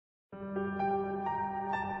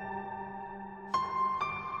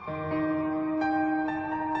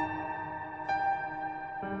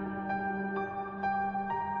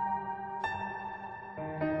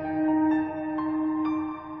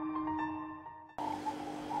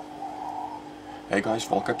Hey guys,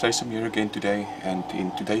 Vaal Capsaicin here again today, and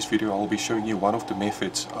in today's video I'll be showing you one of the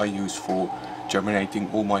methods I use for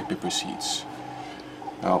germinating all my pepper seeds.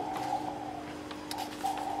 Now,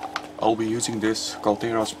 I'll be using this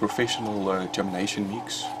Culterra's professional germination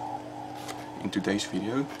mix in today's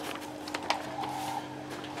video,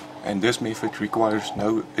 and this method requires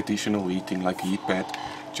no additional heating like a heat pad,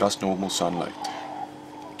 just normal sunlight.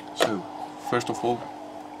 So, first of all,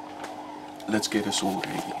 let's get this all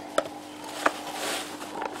ready.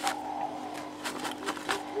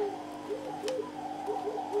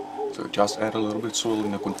 So just add a little bit soil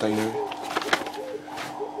in a container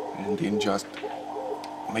and then just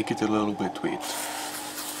make it a little bit wet.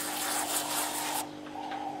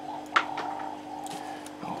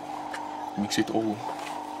 Now, mix it all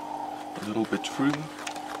a little bit through.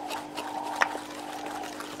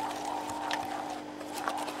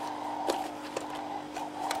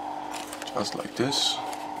 Just like this.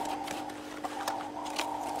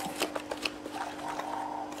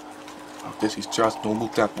 This is just normal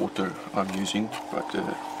tap water I'm using, but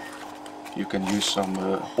you can use some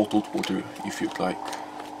bottled water if you'd like.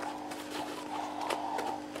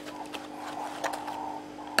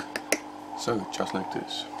 So just like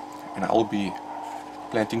this. And I'll be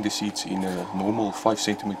planting the seeds in normal 5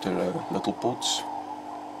 cm little pots,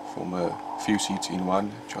 from a few seeds in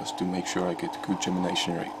one, just to make sure I get a good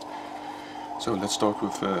germination rate. So let's start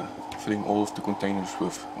with filling all of the containers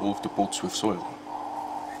with all of the pots with soil.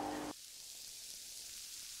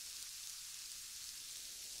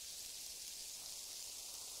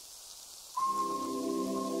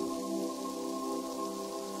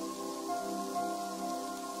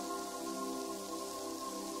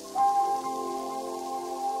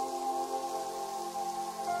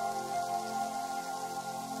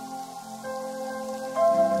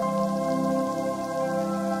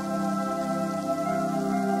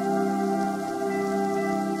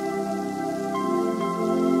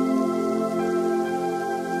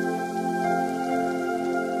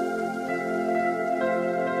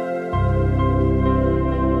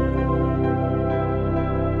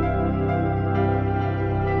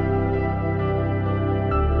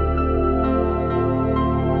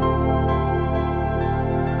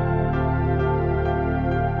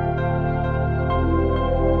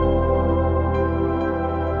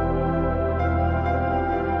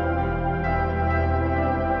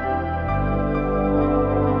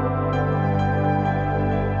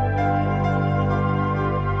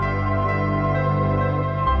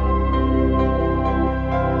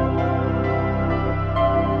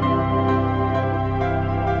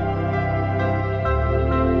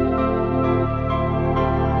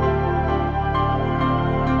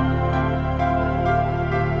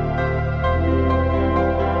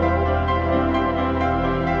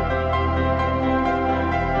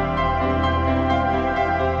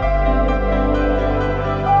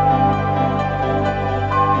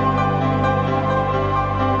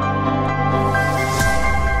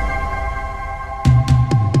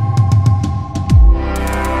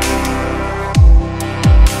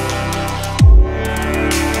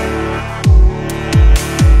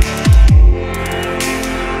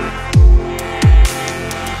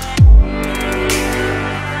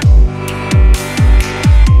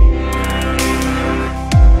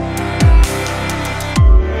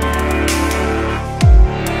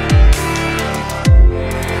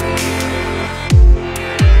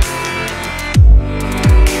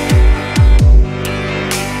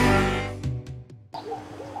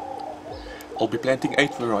 I'll be planting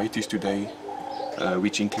 8 varieties today,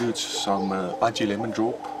 which includes some Budgie Lemon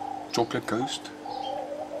Drop, Chocolate Ghost,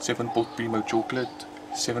 7-pot Primo Chocolate,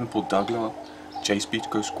 7-pot Douglas, Chase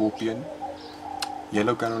Peachco Scorpion,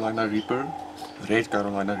 Yellow Carolina Reaper, Red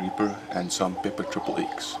Carolina Reaper, and some Pepper Triple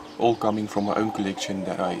X, all coming from my own collection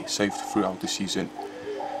that I saved throughout the season,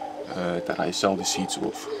 that I sell the seeds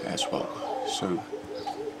of as well. So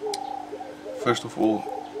first of all,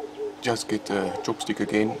 just get a chopstick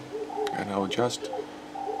again, and I'll just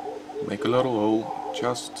make a little hole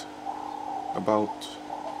just about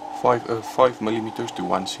 5 mm to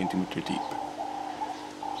 1 cm deep.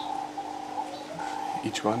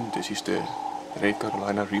 Each one. This is the Red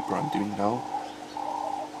Carolina Reaper I'm doing now.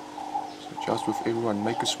 So just with everyone,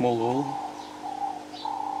 make a small hole.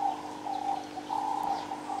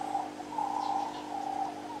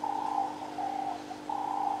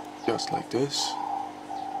 Just like this.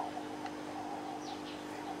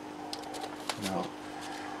 Now,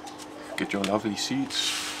 get your lovely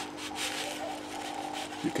seeds.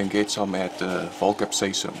 You can get some at Vaal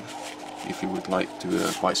Capsaicin if you would like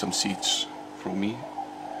to buy some seeds from me.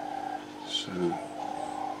 So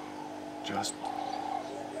just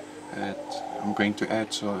I'm going to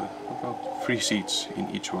add about 3 seeds in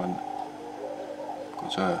each one,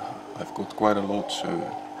 because I've got quite a lot, so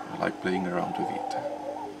I like playing around with it.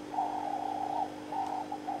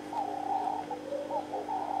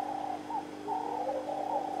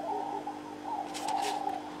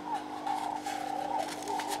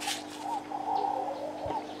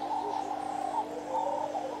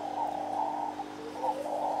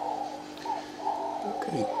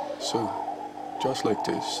 Okay, so just like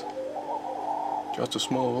this, just a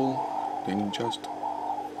small hole, then you just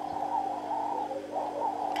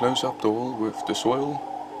close up the hole with the soil,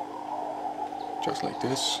 just like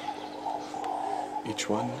this, each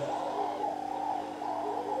one.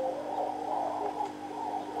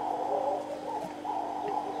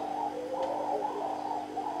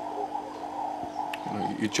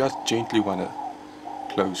 You just gently want to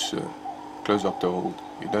close up the hole.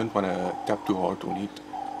 You don't want to tap too hard on it,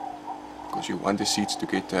 because you want the seeds to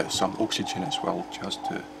get some oxygen as well, just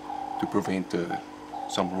to prevent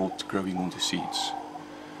some rot growing on the seeds.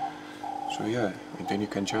 So yeah, and then you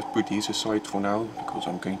can just put these aside for now, because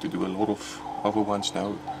I'm going to do a lot of other ones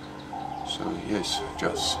now. So yes,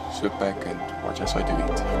 just sit back and watch as I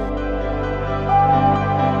do it.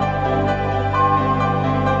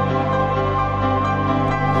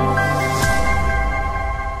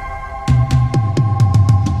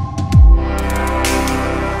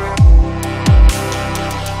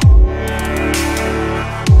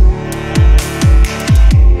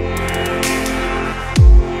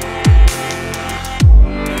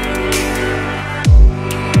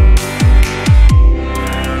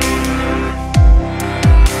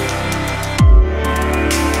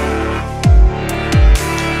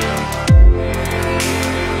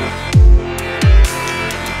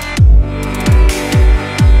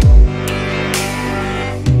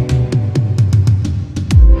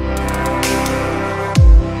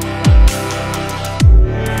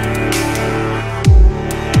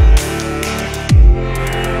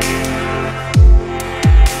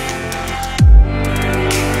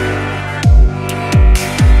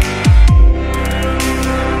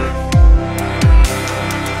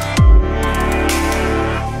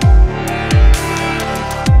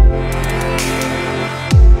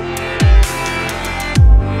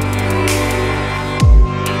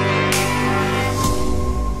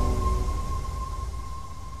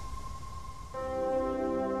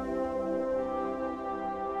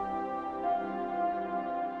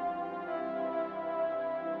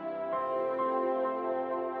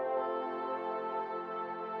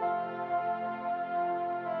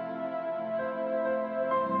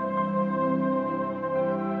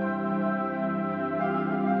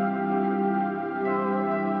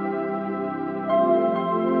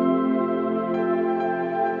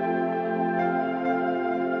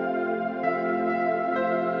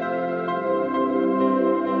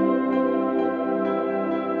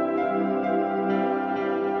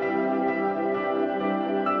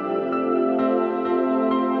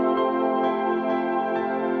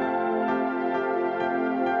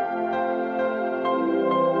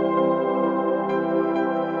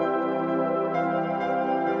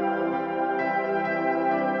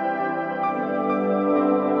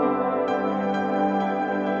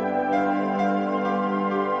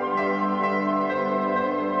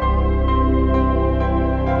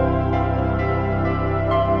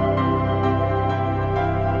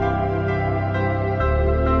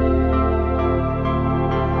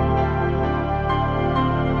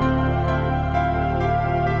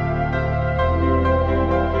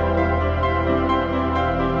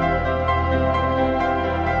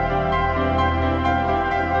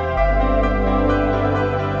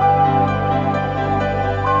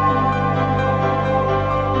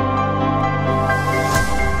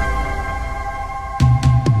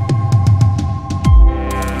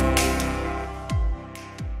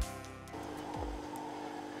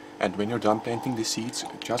 And when you're done planting the seeds,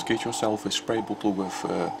 just get yourself a spray bottle with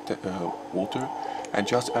water, and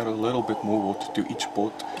just add a little bit more water to each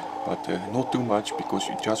pot, but not too much, because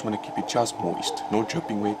you just want to keep it just moist, not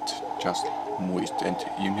dripping wet, just moist, and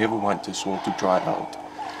you never want the soil to dry out.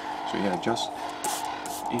 So yeah, just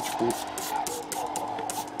each pot,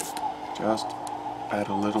 just add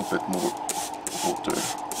a little bit more water.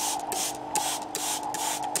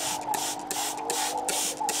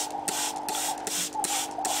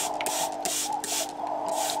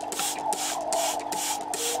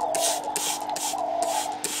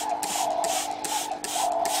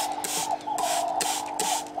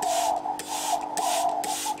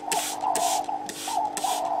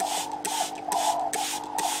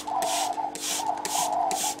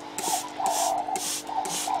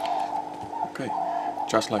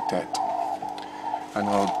 just like that. And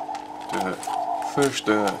now the first,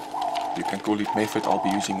 you can call it method I'll be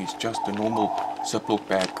using is just the normal Ziploc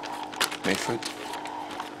bag method.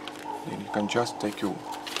 Then you can just take your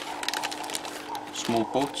small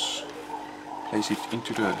pots, place it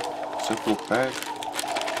into the Ziploc bag,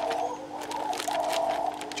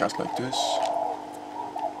 just like this,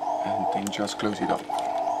 and then just close it up.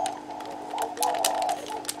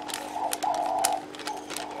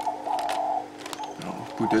 Now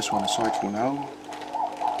put this one aside for now.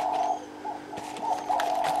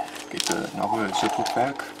 Get another Ziploc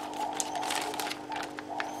bag.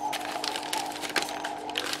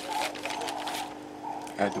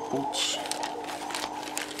 Add the pots.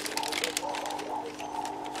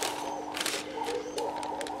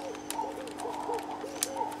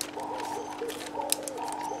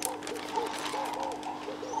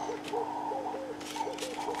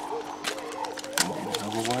 And then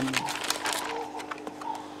another one.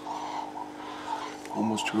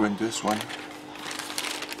 Almost ruined this one.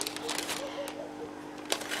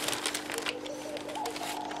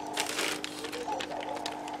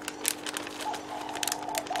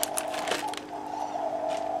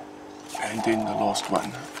 And then the last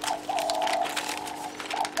one.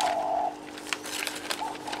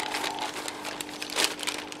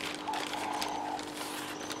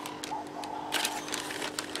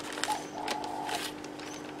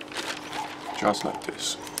 Just like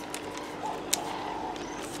this.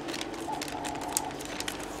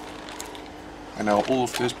 And now all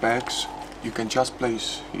of these bags, you can just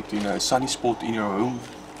place it in a sunny spot in your home,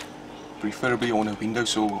 preferably on a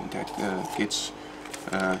windowsill that gets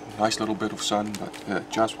a nice little bit of sun, but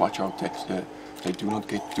just watch out that they do not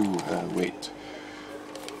get too wet.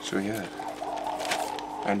 So yeah,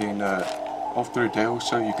 and then after a day or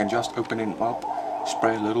so you can just open them up,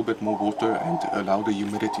 spray a little bit more water and allow the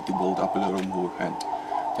humidity to build up a little more, and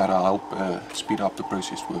that'll help speed up the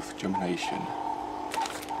process with germination.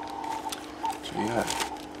 So yeah,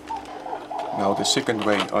 now the second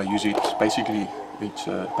way I use it, it's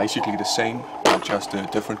basically the same, but just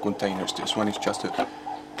different containers. This one is just a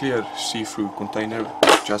clear see-through container,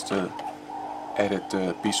 just a added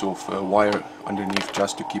piece of wire underneath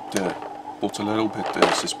just to keep the pots a little bit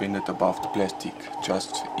suspended above the plastic.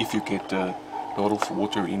 Just if you get a lot of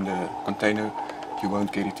water in the container, you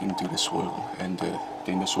won't get it into the soil, and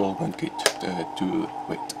then the soil won't get too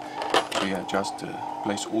wet. So yeah, just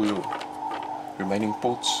place all your remaining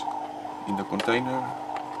pots in the container.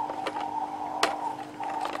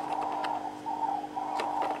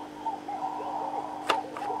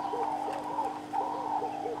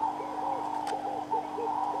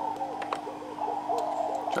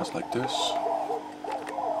 Just like this.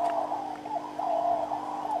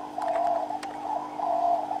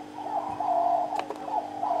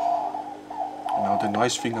 Now the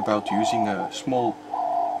nice thing about using a small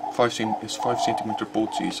 5 centimeter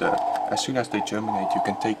pots is as soon as they germinate you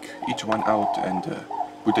can take each one out and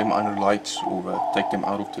put them under lights, or take them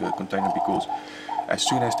out of the container, because as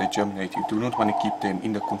soon as they germinate you do not want to keep them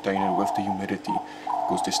in the container with the humidity,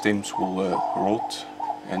 because the stems will rot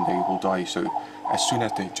and they will die. So as soon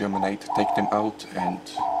as they germinate, take them out and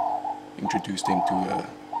introduce them to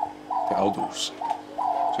the outdoors.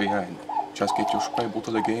 So yeah, just get your spray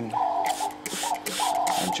bottle again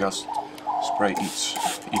and just spray each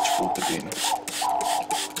pot again.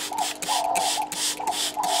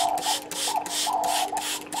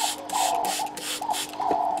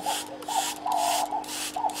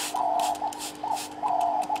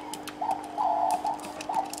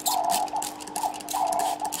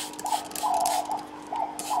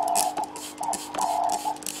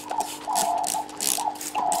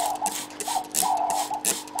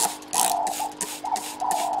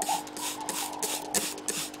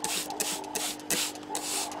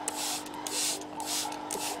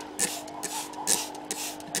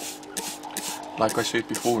 Like I said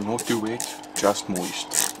before, not too wet, just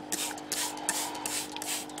moist.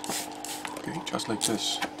 Okay, just like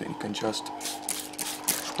this. Then you can just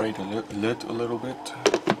spray the lid a little bit,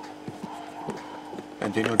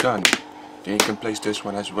 and then you're done. Then you can place this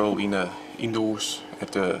one as well in indoors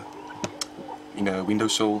in a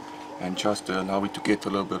windowsill, and just allow it to get a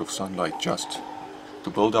little bit of sunlight, just to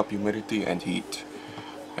build up humidity and heat.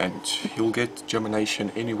 And you'll get germination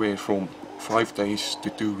anywhere from 5 days to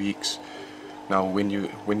 2 weeks. Now when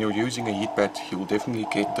you're using a heat pad, you'll definitely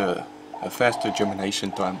get a faster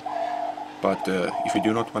germination time, but if you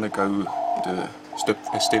do not want to go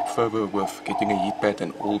a step further with getting a heat pad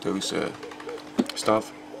and all those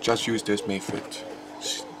stuff, just use this method.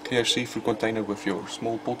 Clear see-through container with your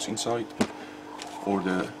small pots inside, or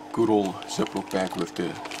the good old Ziploc bag with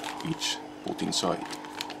each pot inside.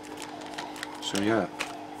 So yeah,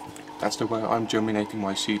 that's the way I'm germinating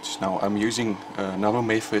my seeds. Now I'm using another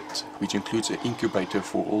method which includes an incubator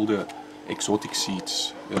for all the exotic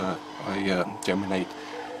seeds I germinate,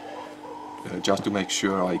 just to make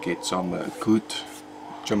sure I get some good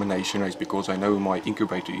germination rates, because I know my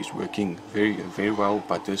incubator is working very well,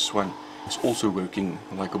 but this one is also working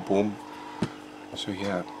like a bomb. So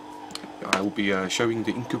yeah, I will be showing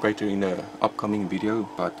the incubator in an upcoming video,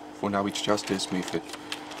 but for now it's just this method.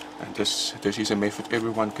 And this is a method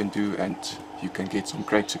everyone can do, and you can get some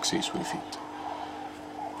great success with it.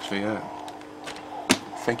 So yeah,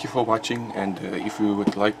 thank you for watching, and if you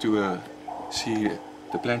would like to see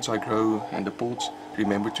the plants I grow and the pots,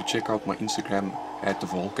 remember to check out my Instagram at the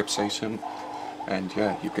Vaal Capsaicin, and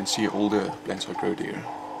yeah, you can see all the plants I grow there.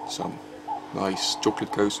 Some nice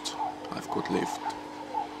chocolate ghost I've got left,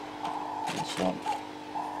 and some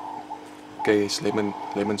KS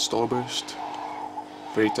lemon starburst,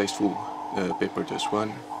 very tasteful pepper this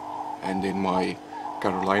one, and then my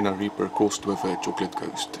Carolina Reaper coursed with a chocolate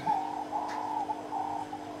ghost.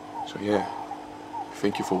 So yeah,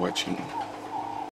 thank you for watching.